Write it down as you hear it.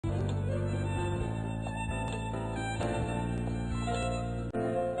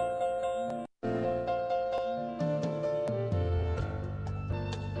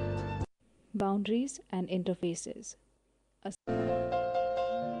Boundaries and interfaces. A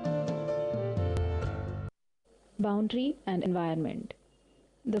boundary and environment.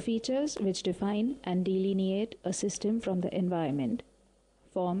 The features which define and delineate a system from the environment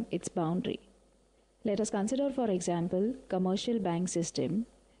form its boundary. Let us consider, for example, commercial bank system,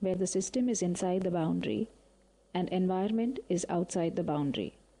 where the system is inside the boundary and environment is outside the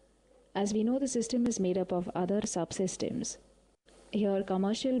boundary. As we know, the system is made up of other subsystems. Here,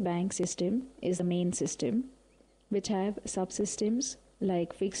 commercial bank system is the main system, which have subsystems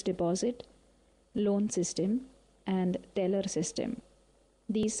like fixed deposit, loan system, and teller system.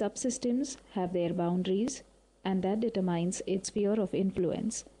 These subsystems have their boundaries, and that determines its sphere of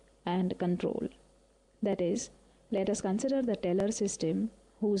influence and control. That is, let us consider the teller system,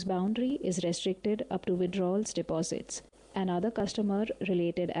 whose boundary is restricted up to withdrawals, deposits, and other customer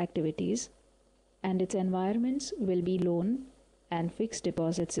related activities, and its environments will be loan and fixed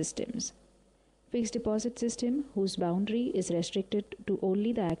deposit systems. Fixed deposit system, whose boundary is restricted to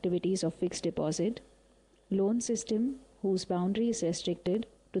only the activities of fixed deposit. Loan system, whose boundary is restricted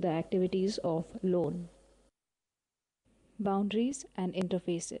to the activities of loan. Boundaries and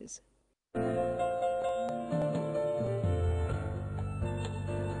interfaces.